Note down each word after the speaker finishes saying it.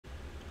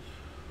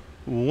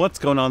What's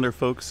going on there,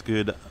 folks?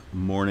 Good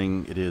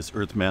morning. It is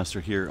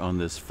Earthmaster here on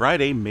this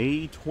Friday,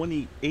 May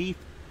 28th,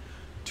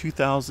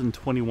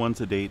 2021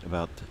 to date,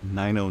 about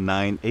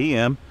 9:09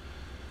 a.m.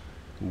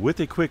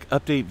 with a quick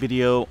update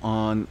video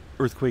on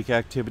earthquake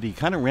activity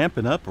kind of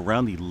ramping up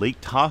around the Lake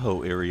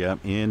Tahoe area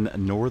in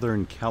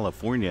Northern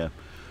California.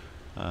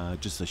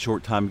 Just a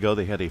short time ago,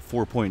 they had a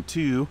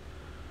 4.2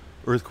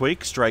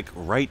 earthquake strike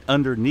right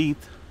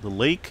underneath the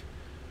lake.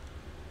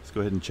 Let's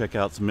go ahead and check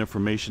out some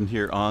information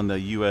here on the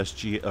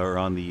USG or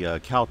on the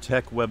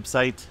Caltech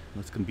website.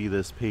 That's going to be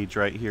this page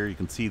right here. You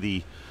can see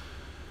the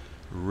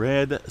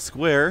red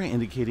square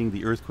indicating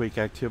the earthquake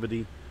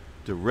activity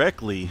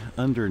directly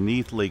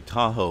underneath Lake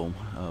Tahoe.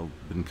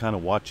 Been kind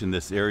of watching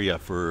this area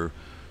for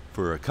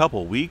a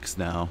couple weeks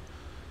now.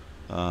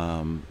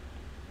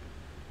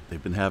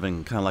 They've been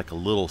having kind of like a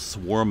little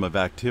swarm of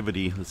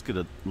activity. Let's get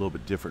a little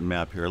bit different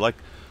map here. I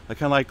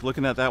kind of like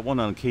looking at that one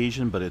on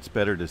occasion, but it's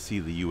better to see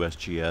the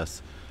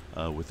USGS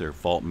with their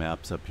fault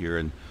maps up here.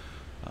 And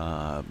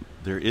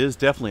there is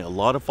definitely a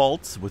lot of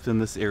faults within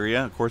this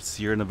area. Of course,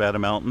 Sierra Nevada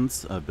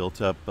mountains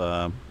built up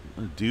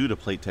due to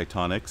plate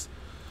tectonics.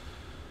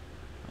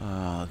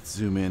 Let's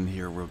zoom in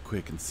here real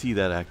quick and see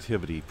that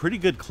activity. Pretty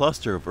good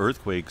cluster of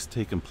earthquakes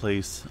taking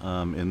place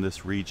in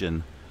this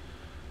region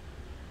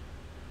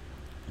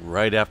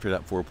right after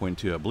that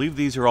 4.2. I believe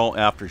these are all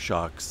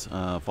aftershocks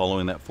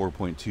following that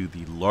 4.2,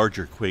 the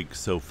larger quake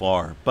so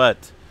far.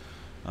 But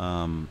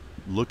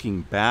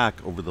looking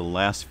back over the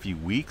last few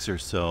weeks or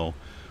so,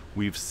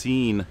 we've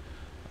seen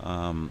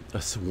a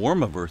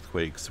swarm of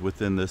earthquakes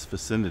within this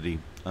vicinity.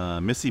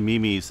 Missy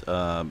Mimi's,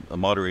 a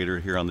moderator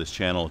here on this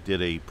channel,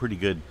 did a pretty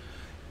good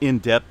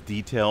in-depth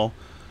detail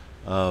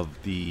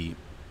of the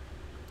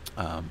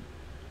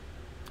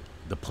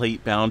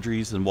plate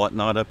boundaries and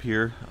whatnot up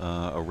here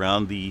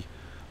around the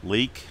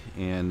lake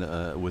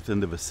and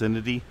within the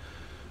vicinity.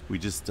 We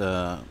just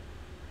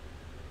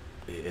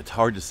it's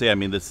hard to say. I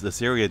mean,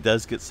 this area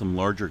does get some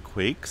larger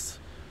quakes.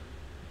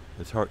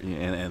 It's hard,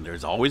 and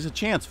there's always a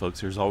chance, folks.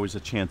 There's always a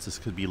chance this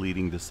could be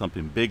leading to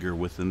something bigger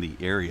within the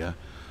area.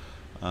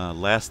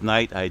 Last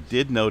night I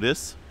did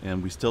notice,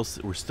 and we're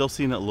still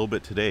seeing it a little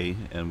bit today,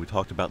 and we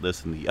talked about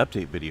this in the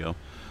update video,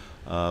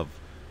 of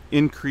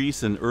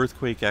increase in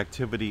earthquake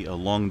activity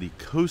along the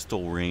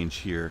coastal range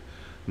here,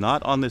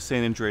 not on the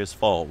San Andreas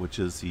Fault, which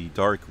is the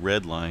dark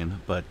red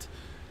line, but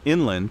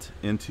inland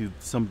into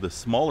some of the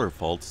smaller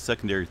faults,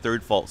 secondary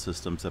third fault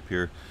systems up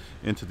here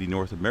into the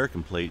North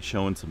American plate,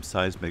 showing some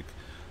seismic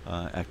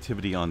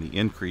activity on the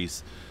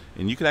increase.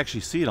 And you can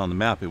actually see it on the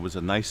map. It was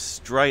a nice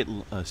straight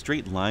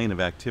line of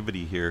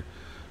activity here,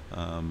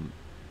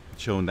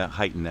 showing that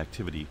heightened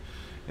activity.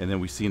 And then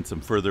we've seen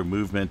some further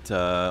movement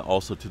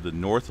also to the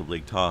north of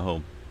Lake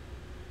Tahoe.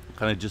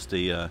 Kind of just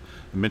a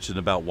mention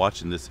about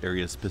watching this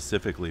area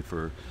specifically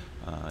for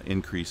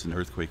increase in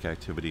earthquake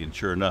activity. And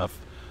sure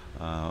enough,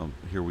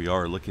 here we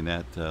are looking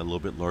at a little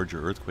bit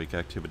larger earthquake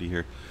activity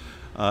here.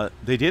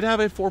 They did have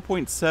a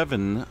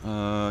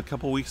 4.7 a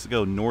couple weeks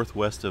ago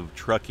northwest of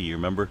Truckee,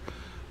 remember?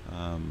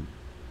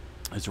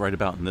 It's right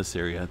about in this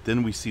area.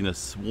 Then we've seen a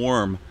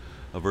swarm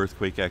of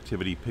earthquake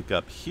activity pick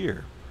up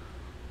here.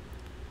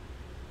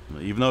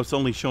 Even though it's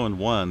only showing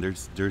one,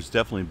 there's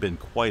definitely been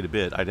quite a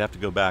bit. I'd have to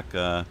go back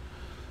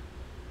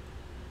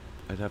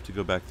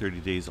 30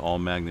 days, all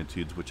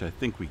magnitudes, which I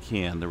think we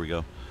can. There we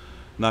go.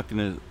 Not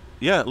gonna.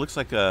 Yeah, it looks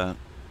like a.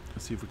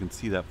 Let's see if we can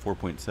see that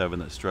 4.7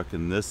 that struck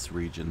in this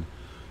region.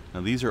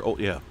 Now these are. Oh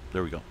yeah,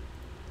 there we go.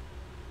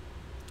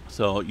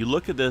 So you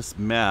look at this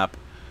map,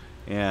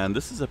 and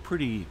this is a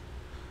pretty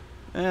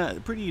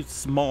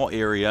small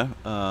area,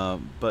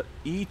 but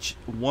each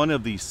one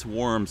of these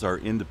swarms are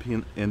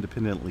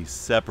independently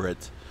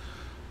separate.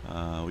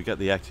 We got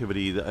the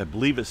activity that I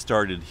believe it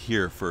started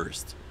here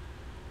first.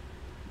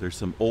 There's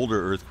some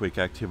older earthquake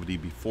activity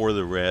before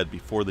the red,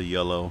 before the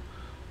yellow,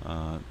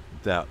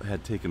 that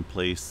had taken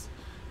place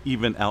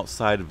even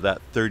outside of that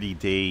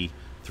 30-day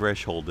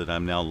threshold that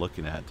I'm now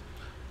looking at.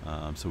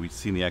 So we've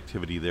seen the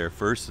activity there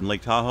first in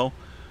Lake Tahoe,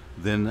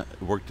 then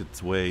worked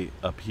its way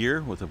up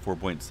here with a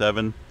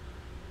 4.7,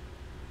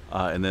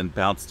 and then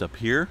bounced up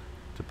here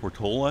to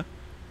Portola,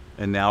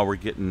 and now we're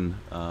getting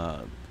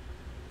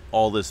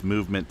all this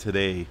movement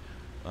today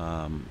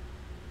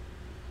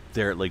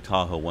there at Lake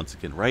Tahoe once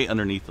again, right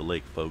underneath the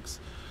lake, folks.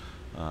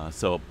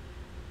 So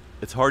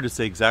it's hard to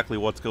say exactly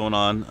what's going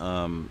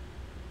on.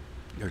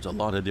 There's a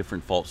lot of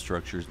different fault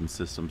structures and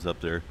systems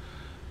up there.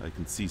 I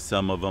can see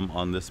some of them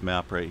on this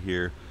map right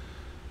here.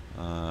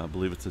 I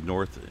believe it's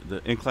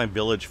the Incline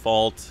Village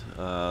Fault.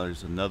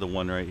 There's another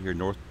one right here,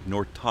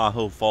 North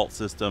Tahoe Fault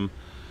System.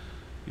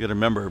 You got to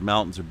remember,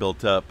 mountains are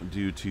built up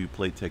due to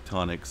plate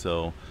tectonics,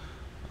 so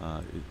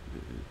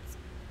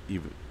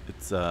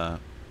it's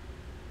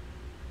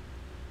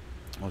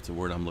what's the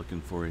word I'm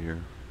looking for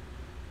here?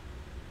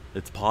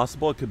 It's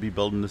possible it could be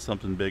building to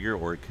something bigger,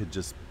 or it could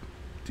just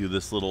do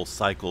this little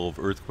cycle of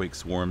earthquake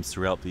swarms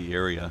throughout the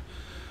area.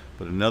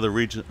 But another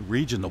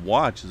region to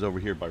watch is over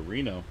here by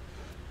Reno.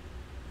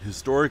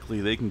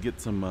 Historically, they can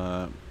get some,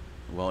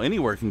 well,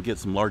 anywhere can get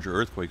some larger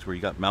earthquakes where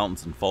you got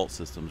mountains and fault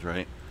systems,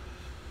 right?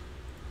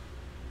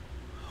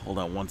 Hold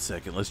on one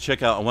second. Let's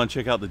check out. I want to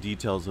check out the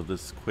details of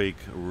this quake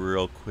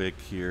real quick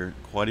here.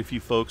 Quite a few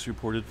folks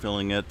reported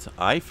feeling it.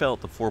 I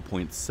felt the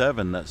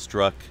 4.7 that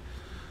struck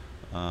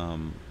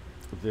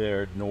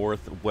there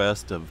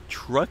northwest of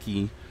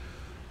Truckee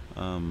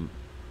a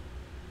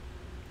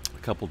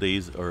couple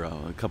days or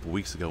a couple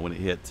weeks ago when it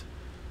hit.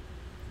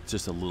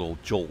 Just a little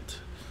jolt.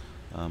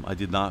 I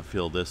did not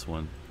feel this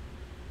one.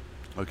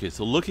 Okay,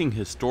 so looking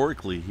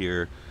historically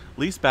here, at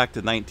least back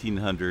to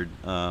 1900.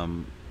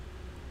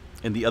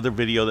 In the other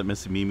video that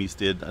Missy Mimi's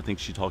did, I think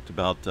she talked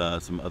about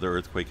some other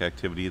earthquake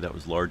activity that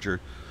was larger.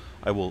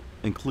 I will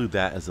include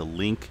that as a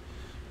link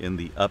in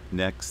the up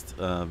next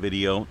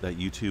video that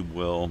YouTube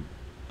will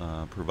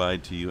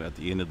provide to you at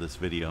the end of this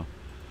video.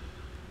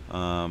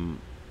 So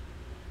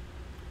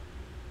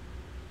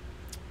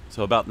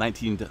about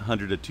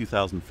 1900 to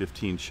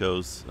 2015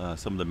 shows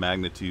some of the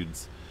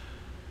magnitudes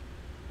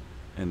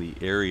and the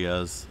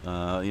areas.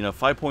 5.0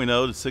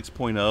 to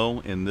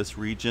 6.0 in this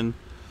region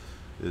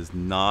is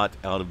not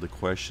out of the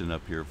question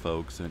up here,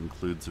 folks. It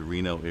includes the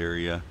Reno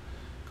area,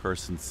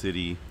 Carson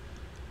City,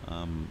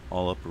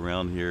 all up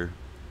around here.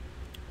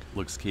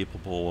 Looks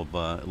capable of,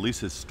 at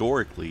least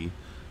historically,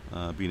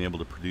 being able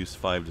to produce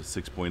 5 to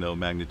 6.0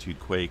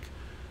 magnitude quake,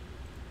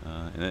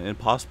 and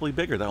possibly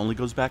bigger. That only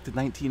goes back to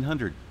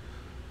 1900.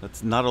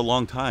 That's not a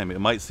long time. It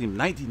might seem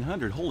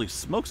 1900, holy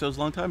smokes, that was a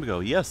long time ago.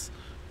 Yes,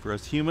 for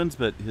us humans,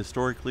 but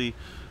historically,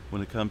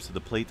 when it comes to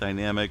the plate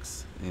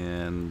dynamics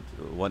and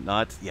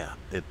whatnot, yeah,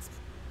 it's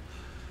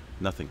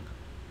nothing.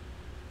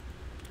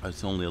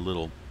 It's only a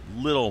little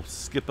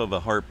skip of a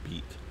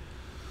heartbeat.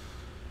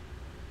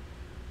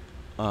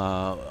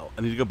 I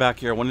need to go back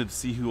here. I wanted to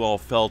see who all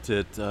felt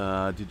it.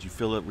 Did you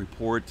feel it?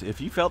 Report. If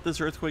you felt this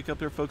earthquake up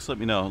there, folks, let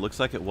me know. It looks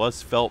like it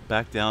was felt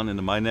back down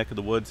into my neck of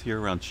the woods here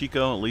around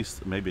Chico. At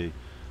least maybe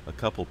a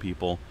couple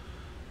people.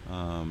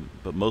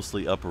 But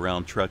mostly up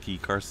around Truckee,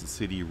 Carson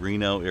City,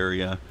 Reno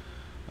area.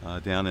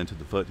 Down into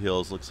the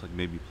foothills. Looks like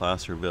maybe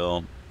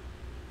Placerville.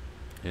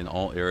 In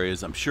all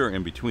areas. I'm sure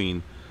in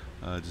between.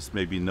 Just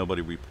maybe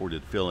nobody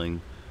reported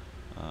feeling.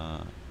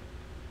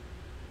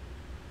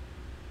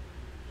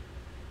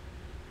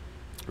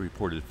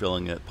 Reported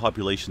filling it.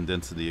 Population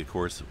density, of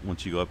course,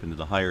 once you go up into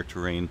the higher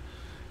terrain,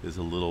 is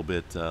a little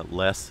bit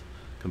less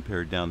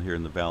compared down here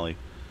in the valley.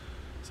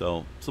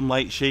 So some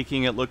light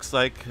shaking, it looks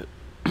like.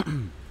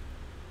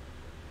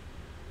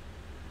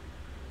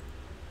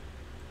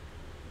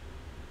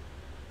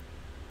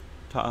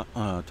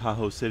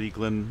 Tahoe City,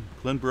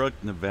 Glenbrook,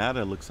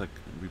 Nevada, looks like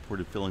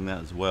reported filling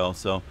that as well.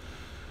 So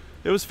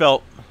it was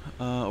felt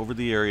over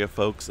the area,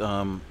 folks.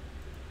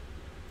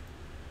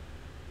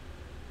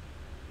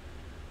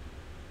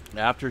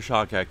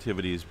 Aftershock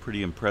activity is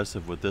pretty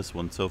impressive with this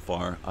one so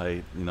far.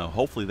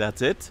 Hopefully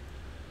that's it.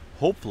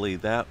 Hopefully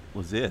that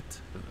was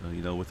it.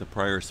 With the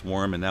prior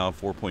swarm and now a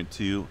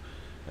 4.2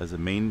 as a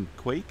main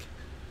quake.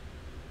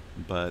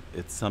 But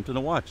it's something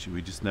to watch.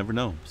 We just never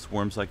know.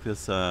 Swarms like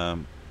this are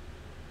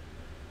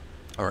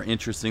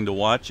interesting to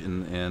watch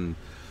and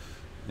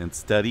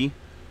study.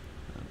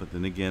 But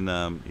then again,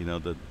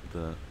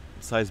 the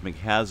seismic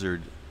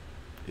hazard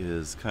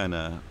is kind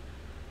of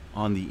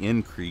on the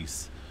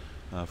increase.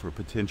 For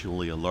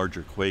potentially a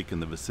larger quake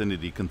in the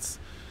vicinity,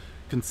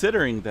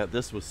 considering that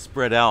this was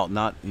spread out,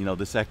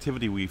 this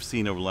activity we've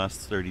seen over the last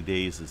 30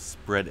 days is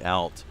spread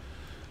out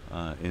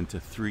into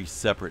 3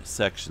 separate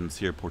sections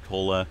here: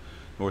 Portola,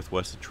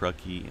 northwest of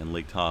Truckee, and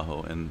Lake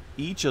Tahoe. And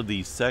each of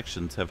these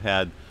sections have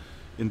had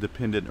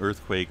independent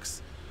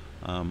earthquakes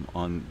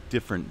on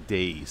different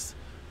days.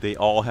 They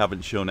all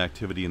haven't shown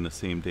activity in the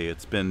same day.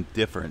 It's been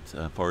different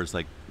as far as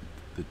like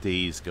the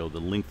days go, the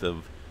length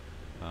of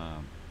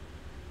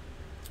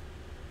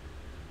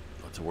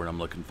what's the word I'm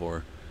looking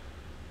for?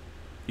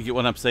 You get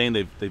what I'm saying?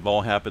 They've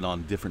all happened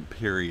on different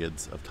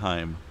periods of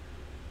time.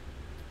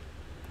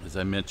 As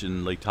I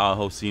mentioned, Lake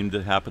Tahoe seemed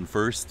to happen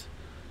first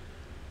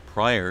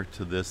prior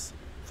to this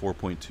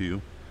 4.2.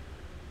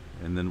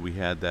 And then we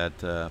had that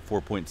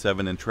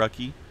 4.7 in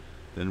Truckee.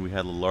 Then we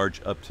had a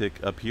large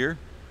uptick up here.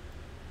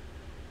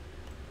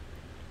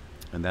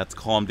 And that's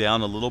calmed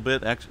down a little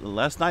bit. Actually,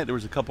 last night there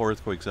was a couple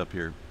earthquakes up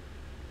here.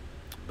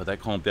 But that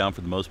calmed down for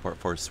the most part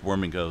as far as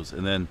swarming goes.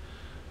 And then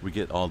we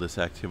get all this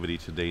activity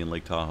today in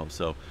Lake Tahoe.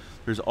 So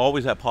there's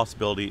always that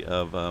possibility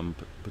of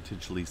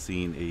potentially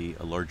seeing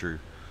a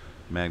larger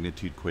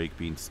magnitude quake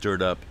being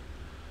stirred up.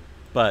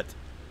 But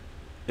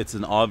it's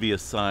an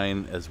obvious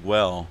sign as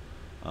well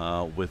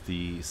with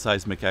the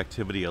seismic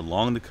activity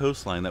along the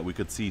coastline that we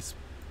could see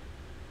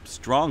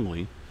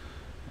strongly.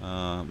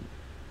 Wonder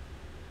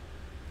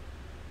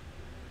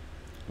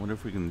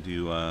if we can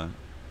do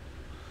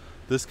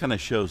this. Kind of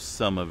shows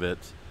some of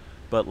it,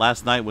 but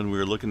last night when we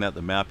were looking at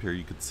the map here,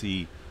 you could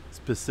see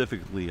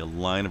specifically a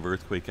line of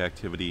earthquake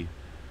activity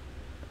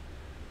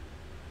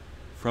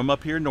from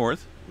up here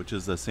north, which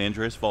is the San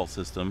Andreas Fault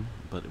System,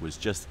 but it was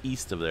just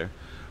east of there,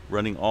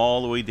 running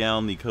all the way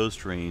down the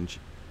Coast Range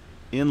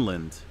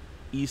inland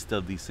east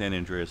of the San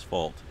Andreas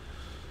Fault.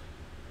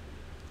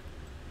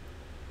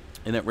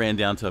 And it ran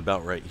down to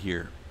about right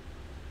here.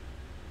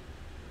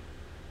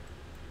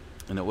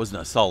 and it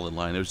wasn't a solid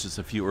line. It was just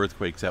a few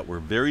earthquakes that were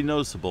very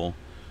noticeable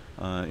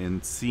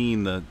in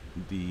seeing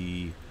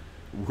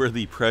where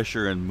the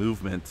pressure and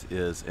movement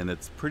is, and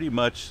it's pretty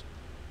much,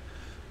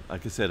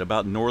 like I said,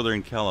 about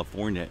Northern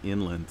California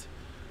inland,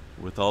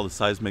 with all the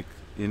seismic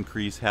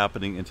increase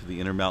happening into the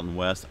Intermountain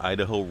West,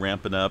 Idaho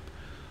ramping up.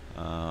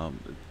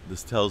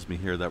 This tells me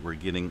here that we're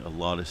getting a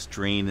lot of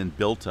strain and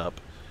built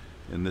up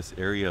in this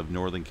area of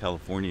Northern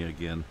California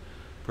again.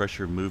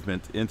 Pressure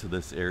movement into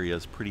this area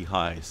is pretty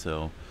high,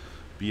 so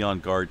be on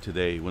guard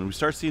today. When we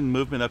start seeing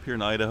movement up here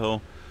in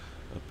Idaho,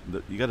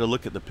 you got to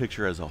look at the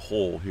picture as a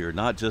whole here,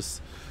 not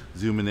just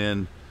zooming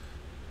in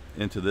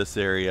into this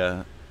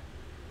area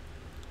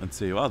and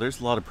say, wow,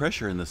 there's a lot of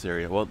pressure in this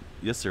area. Well,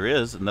 yes, there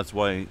is, and that's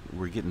why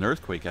we're getting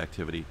earthquake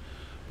activity.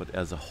 But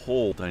as a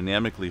whole,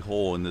 dynamically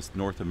whole in this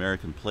North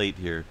American plate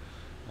here,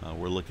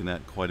 we're looking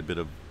at quite a bit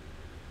of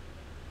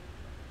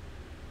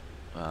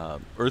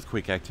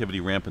earthquake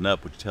activity ramping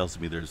up, which tells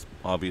me there's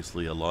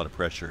obviously a lot of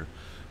pressure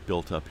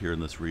built up here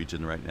in this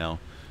region right now,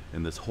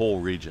 in this whole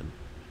region.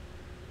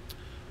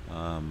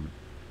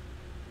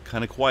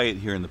 Kind of quiet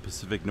here in the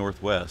Pacific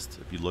Northwest.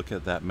 If you look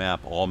at that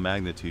map, all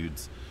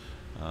magnitudes,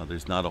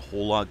 there's not a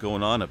whole lot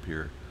going on up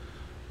here.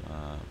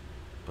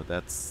 But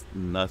that's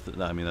nothing.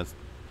 I mean,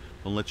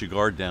 don't let your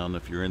guard down.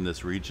 If you're in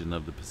this region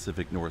of the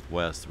Pacific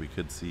Northwest, we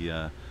could see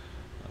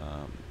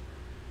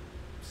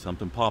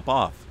something pop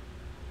off.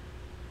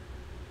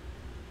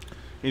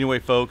 Anyway,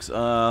 folks,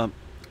 we'll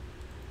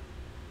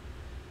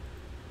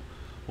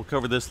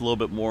cover this a little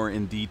bit more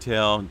in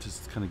detail,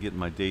 just kind of getting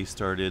my day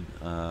started.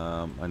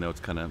 I know it's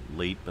kind of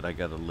late, but I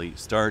got a late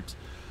start.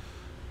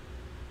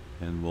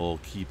 And we'll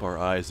keep our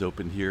eyes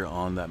open here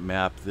on that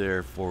map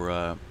there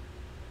for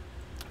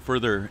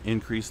further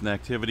increase in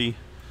activity.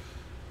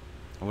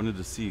 I wanted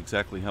to see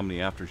exactly how many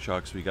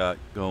aftershocks we got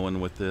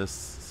going with this.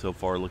 So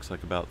far, it looks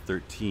like about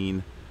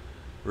 13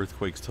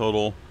 earthquakes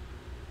total.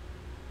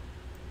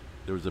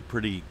 There was a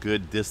pretty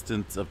good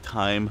distance of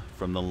time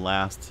from the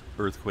last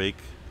earthquake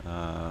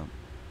to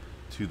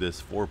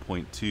this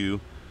 4.2.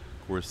 Of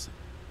course,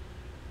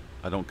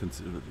 I don't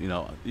consider,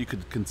 you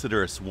could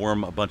consider a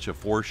swarm a bunch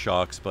of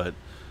foreshocks, but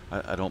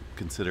I don't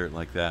consider it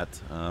like that.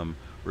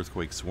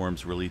 Earthquake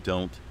swarms really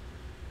don't,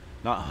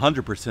 not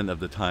 100% of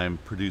the time,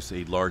 produce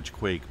a large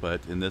quake,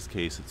 but in this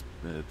case,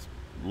 it's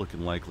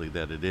looking likely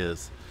that it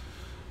is.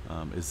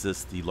 Is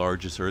this the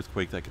largest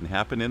earthquake that can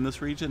happen in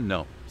this region?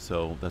 No.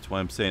 So that's why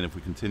I'm saying if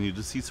we continue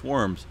to see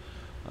swarms,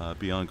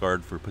 be on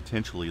guard for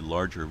potentially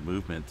larger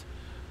movement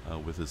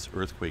with this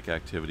earthquake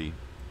activity.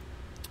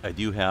 I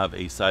do have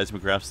a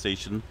seismograph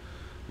station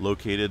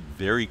located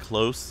very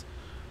close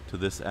to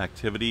this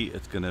activity.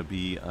 It's going to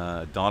be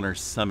Donner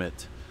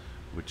Summit,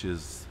 which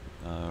is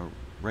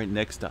right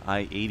next to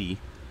I-80.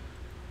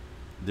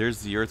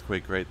 There's the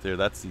earthquake right there.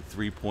 That's the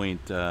 3.1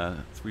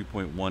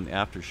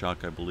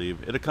 aftershock, I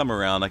believe. It'll come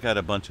around. I got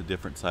a bunch of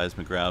different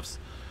seismographs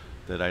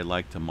that I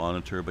like to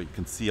monitor, but you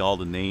can see all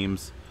the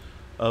names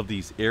of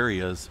these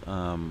areas.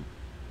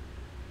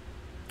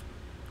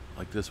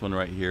 Like this one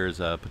right here is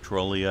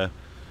Petrolia,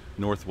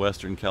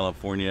 northwestern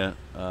California.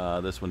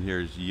 This one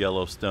here is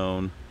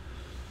Yellowstone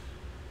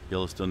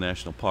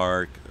National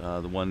Park.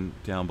 The one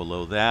down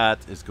below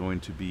that is going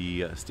to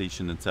be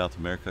stationed in South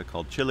America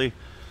called Chile.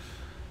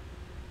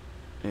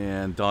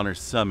 And Donner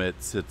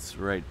Summit sits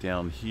right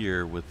down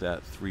here with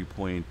that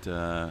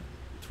 3.1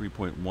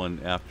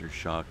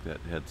 aftershock that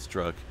had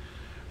struck,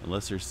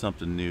 unless there's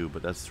something new,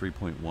 but that's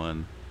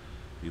 3.1,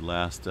 the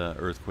last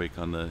earthquake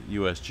on the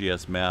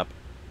USGS map.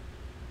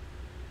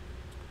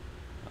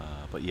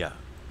 But yeah,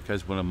 if you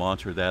guys want to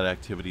monitor that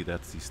activity,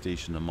 that's the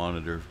station to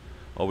monitor.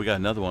 Oh, we got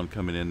another one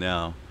coming in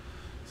now.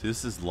 See,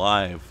 this is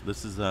live.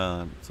 This is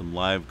some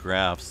live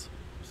graphs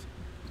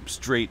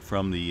straight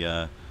from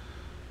the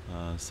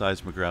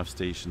seismograph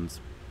stations.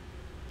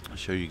 I'll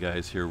show you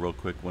guys here real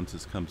quick once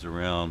this comes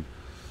around.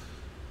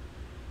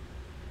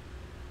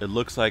 It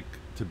looks like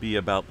to be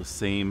about the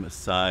same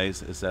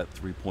size as that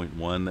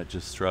 3.1 that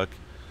just struck.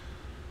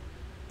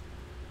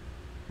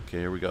 Okay,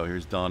 here we go.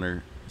 Here's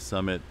Donner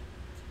Summit.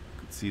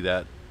 You can see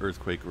that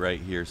earthquake right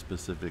here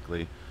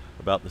specifically.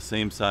 About the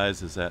same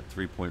size as that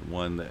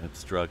 3.1 that had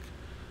struck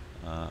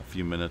a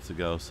few minutes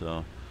ago.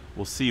 So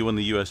we'll see when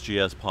the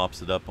USGS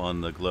pops it up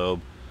on the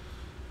globe.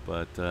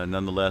 But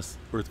nonetheless,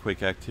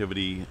 earthquake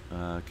activity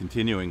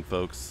continuing,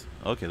 folks.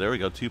 Okay, there we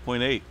go,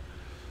 2.8.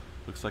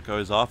 Looks like I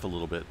was off a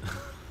little bit.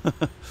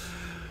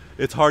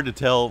 It's hard to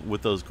tell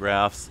with those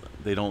graphs.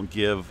 They don't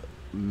give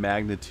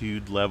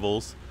magnitude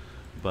levels,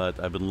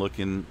 but I've been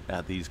looking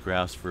at these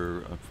graphs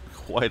for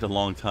quite a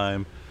long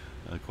time,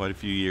 quite a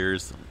few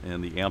years,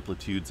 and the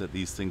amplitudes that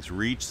these things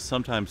reach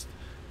sometimes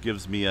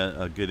gives me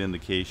a good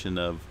indication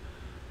of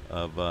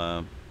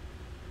the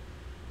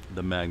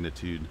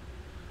magnitude.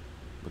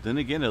 But then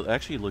again, it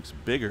actually looks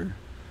bigger.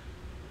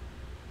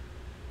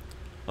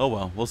 Oh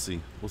well, we'll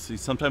see. We'll see.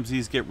 Sometimes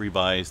these get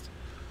revised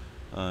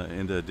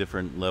into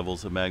different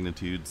levels of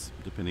magnitudes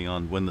depending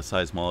on when the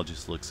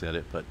seismologist looks at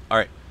it. But all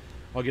right,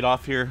 I'll get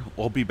off here.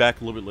 I'll be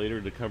back a little bit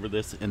later to cover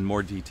this in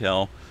more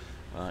detail,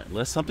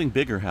 unless something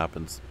bigger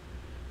happens.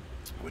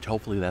 which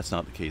hopefully that's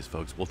not the case,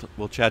 folks.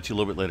 We'll chat to you a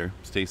little bit later.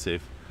 Stay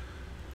safe.